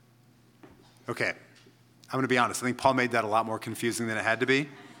 Okay, I'm going to be honest. I think Paul made that a lot more confusing than it had to be.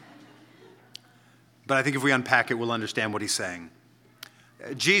 But I think if we unpack it, we'll understand what he's saying.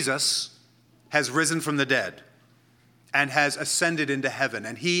 Jesus has risen from the dead and has ascended into heaven,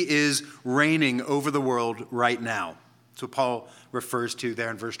 and he is reigning over the world right now. That's what Paul refers to there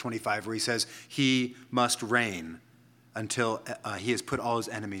in verse 25, where he says he must reign until he has put all his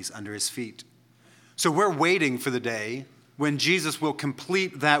enemies under his feet. So we're waiting for the day when Jesus will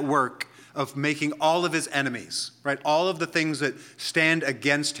complete that work of making all of his enemies, right? All of the things that stand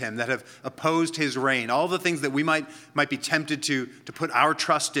against him, that have opposed his reign, all the things that we might be tempted to put our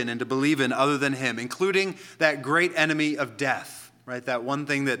trust in and to believe in other than him, including that great enemy of death, right? That one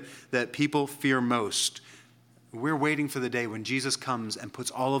thing that people fear most. We're waiting for the day when Jesus comes and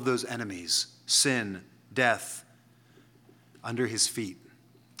puts all of those enemies, sin, death, under his feet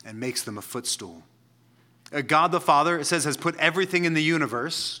and makes them a footstool. God the Father, it says, has put everything in the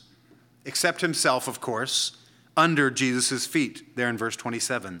universe, except himself, of course, under Jesus' feet, there in verse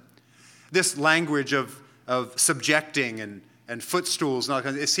 27. This language of subjecting and footstools,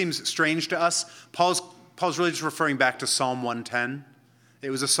 it seems strange to us. Paul's really just referring back to Psalm 110. It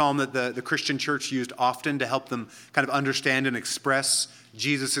was a psalm that the Christian church used often to help them kind of understand and express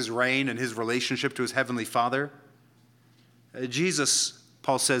Jesus' reign and his relationship to his heavenly Father. Jesus,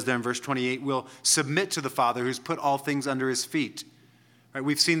 Paul says there in verse 28, will submit to the Father who's put all things under his feet. Right,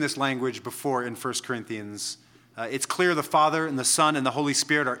 we've seen this language before in 1 Corinthians. It's clear the Father and the Son and the Holy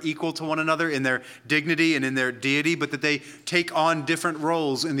Spirit are equal to one another in their dignity and in their deity, but that they take on different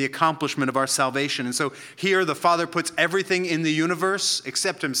roles in the accomplishment of our salvation. And so here the Father puts everything in the universe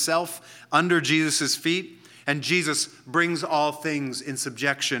except himself under Jesus' feet, and Jesus brings all things in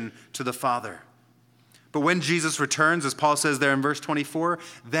subjection to the Father. But when Jesus returns, as Paul says there in verse 24,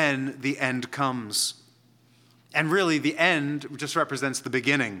 then the end comes. And really, the end just represents the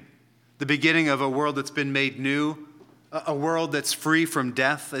beginning of a world that's been made new, a world that's free from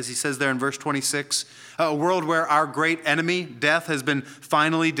death, as he says there in verse 26, a world where our great enemy, death, has been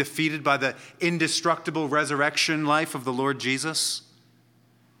finally defeated by the indestructible resurrection life of the Lord Jesus.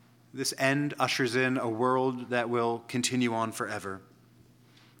 This end ushers in a world that will continue on forever.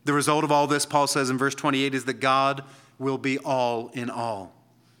 The result of all this, Paul says in verse 28, is that God will be all in all,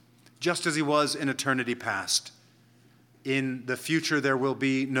 just as he was in eternity past. In the future, there will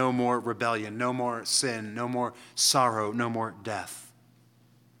be no more rebellion, no more sin, no more sorrow, no more death.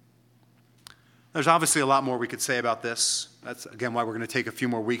 There's obviously a lot more we could say about this. That's, again, why we're going to take a few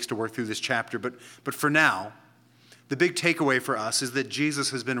more weeks to work through this chapter. But for now, the big takeaway for us is that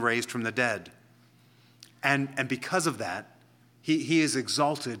Jesus has been raised from the dead. And because of that, he is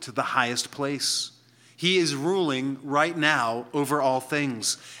exalted to the highest place. He is ruling right now over all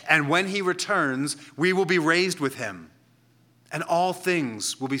things. And when he returns, we will be raised with him. And all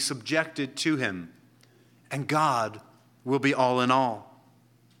things will be subjected to him. And God will be all in all.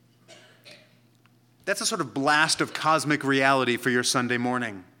 That's a sort of blast of cosmic reality for your Sunday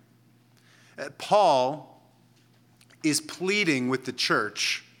morning. Paul is pleading with the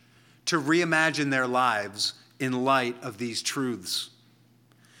church to reimagine their lives in light of these truths.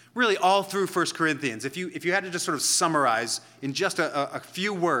 Really, all through 1 Corinthians, if you had to just sort of summarize in just a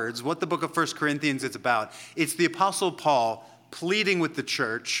few words what the book of 1 Corinthians is about, it's the Apostle Paul pleading with the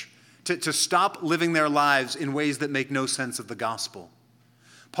church to stop living their lives in ways that make no sense of the gospel.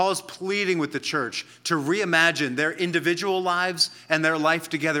 Paul is pleading with the church to reimagine their individual lives and their life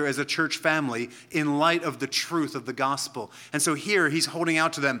together as a church family in light of the truth of the gospel. And so here he's holding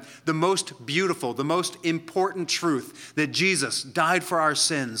out to them the most beautiful, the most important truth, that Jesus died for our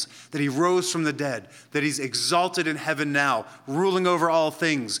sins, that he rose from the dead, that he's exalted in heaven now, ruling over all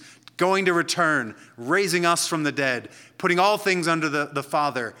things, going to return, raising us from the dead, putting all things under the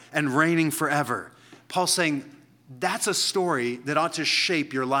Father, and reigning forever. Paul's saying, that's a story that ought to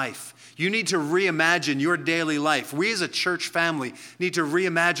shape your life. You need to reimagine your daily life. We as a church family need to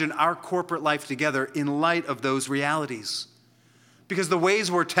reimagine our corporate life together in light of those realities. Because the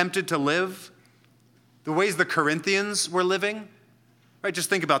ways we're tempted to live, the ways the Corinthians were living, right? Just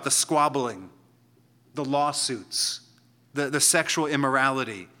think about the squabbling, the lawsuits, the sexual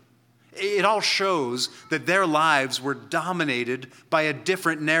immorality. It all shows that their lives were dominated by a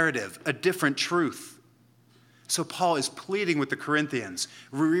different narrative, a different truth. So Paul is pleading with the Corinthians,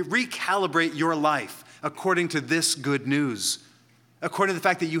 recalibrate your life according to this good news, according to the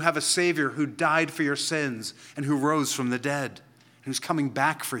fact that you have a Savior who died for your sins and who rose from the dead, and who's coming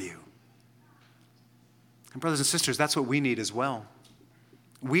back for you. And brothers and sisters, that's what we need as well.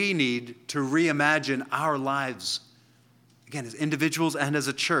 We need to reimagine our lives, again, as individuals and as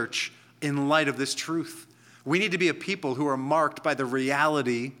a church, in light of this truth. We need to be a people who are marked by the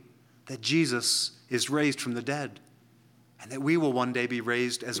reality that Jesus is raised from the dead, and that we will one day be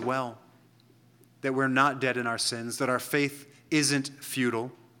raised as well, that we're not dead in our sins, that our faith isn't futile,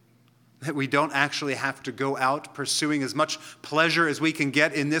 that we don't actually have to go out pursuing as much pleasure as we can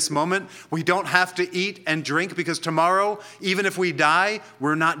get in this moment. We don't have to eat and drink because tomorrow, even if we die,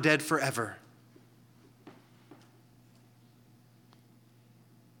 we're not dead forever.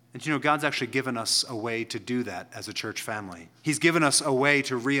 And you know, God's actually given us a way to do that as a church family. He's given us a way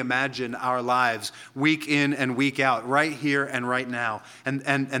to reimagine our lives week in and week out, right here and right now. And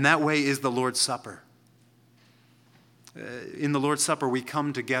that way is the Lord's Supper. In the Lord's Supper, we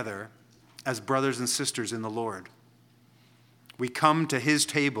come together as brothers and sisters in the Lord. We come to his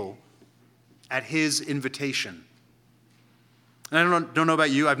table at his invitation. And I don't know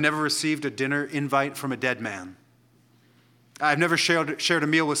about you, I've never received a dinner invite from a dead man. I've never shared a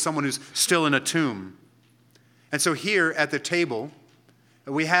meal with someone who's still in a tomb. And so here at the table,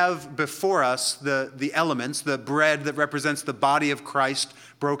 we have before us the elements, the bread that represents the body of Christ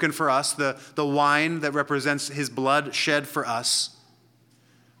broken for us, the wine that represents his blood shed for us.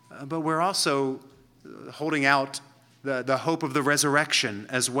 But we're also holding out the hope of the resurrection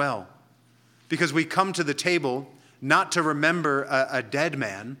as well. Because we come to the table not to remember a dead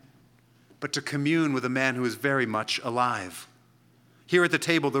man, but to commune with a man who is very much alive. Here at the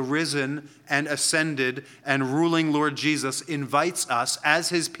table, the risen and ascended and ruling Lord Jesus invites us as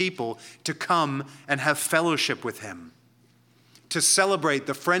his people to come and have fellowship with him, to celebrate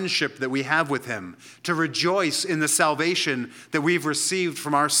the friendship that we have with him, to rejoice in the salvation that we've received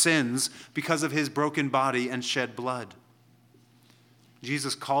from our sins because of his broken body and shed blood.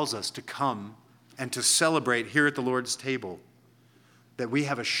 Jesus calls us to come and to celebrate here at the Lord's table that we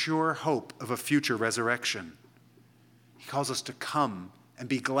have a sure hope of a future resurrection. He calls us to come and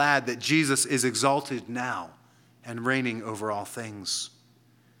be glad that Jesus is exalted now and reigning over all things.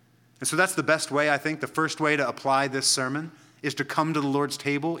 And so that's the best way, I think. The first way to apply this sermon is to come to the Lord's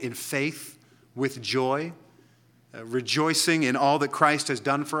table in faith, with joy, rejoicing in all that Christ has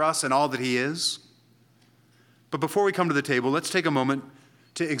done for us and all that he is. But before we come to the table, let's take a moment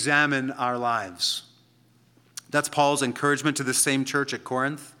to examine our lives. That's Paul's encouragement to the same church at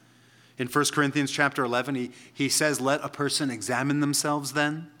Corinth. In 1 Corinthians chapter 11, he says, "Let a person examine themselves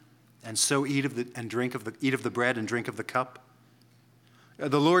then, and so eat of the bread and drink of the cup."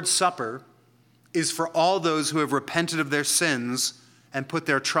 The Lord's Supper is for all those who have repented of their sins and put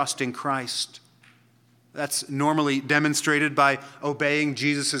their trust in Christ. That's normally demonstrated by obeying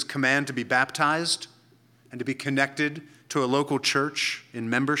Jesus' command to be baptized, and to be connected to a local church in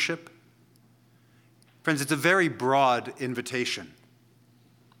membership. Friends, it's a very broad invitation.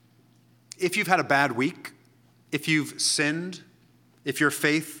 If you've had a bad week, if you've sinned, if your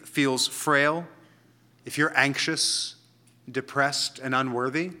faith feels frail, if you're anxious, depressed, and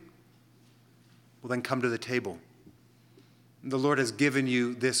unworthy, well, then come to the table. The Lord has given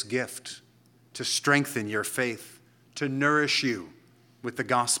you this gift to strengthen your faith, to nourish you with the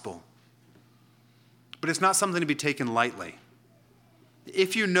gospel. But it's not something to be taken lightly.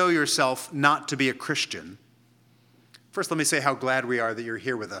 If you know yourself not to be a Christian, first let me say how glad we are that you're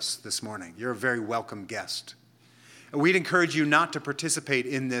here with us this morning. You're a very welcome guest. We'd encourage you not to participate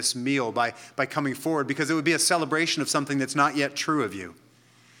in this meal by coming forward, because it would be a celebration of something that's not yet true of you.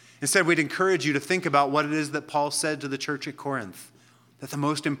 Instead, we'd encourage you to think about what it is that Paul said to the church at Corinth, that the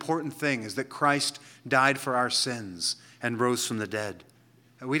most important thing is that Christ died for our sins and rose from the dead.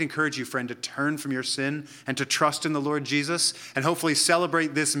 We'd encourage you, friend, to turn from your sin and to trust in the Lord Jesus and hopefully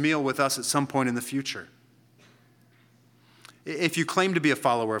celebrate this meal with us at some point in the future. If you claim to be a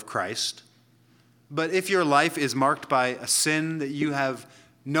follower of Christ, but if your life is marked by a sin that you have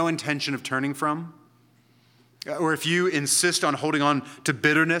no intention of turning from, or if you insist on holding on to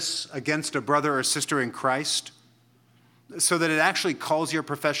bitterness against a brother or sister in Christ, so that it actually calls your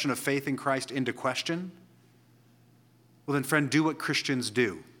profession of faith in Christ into question, well then, friend, do what Christians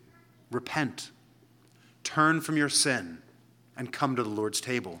do. Repent. Turn from your sin and come to the Lord's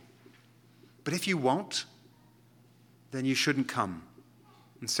table. But if you won't, then you shouldn't come.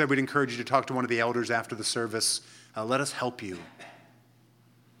 Instead, we'd encourage you to talk to one of the elders after the service. Let us help you.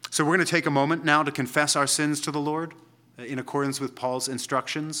 So we're going to take a moment now to confess our sins to the Lord in accordance with Paul's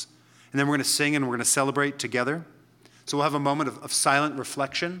instructions. And then we're going to sing and we're going to celebrate together. So we'll have a moment of silent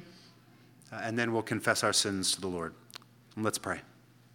reflection, and then we'll confess our sins to the Lord. And let's pray.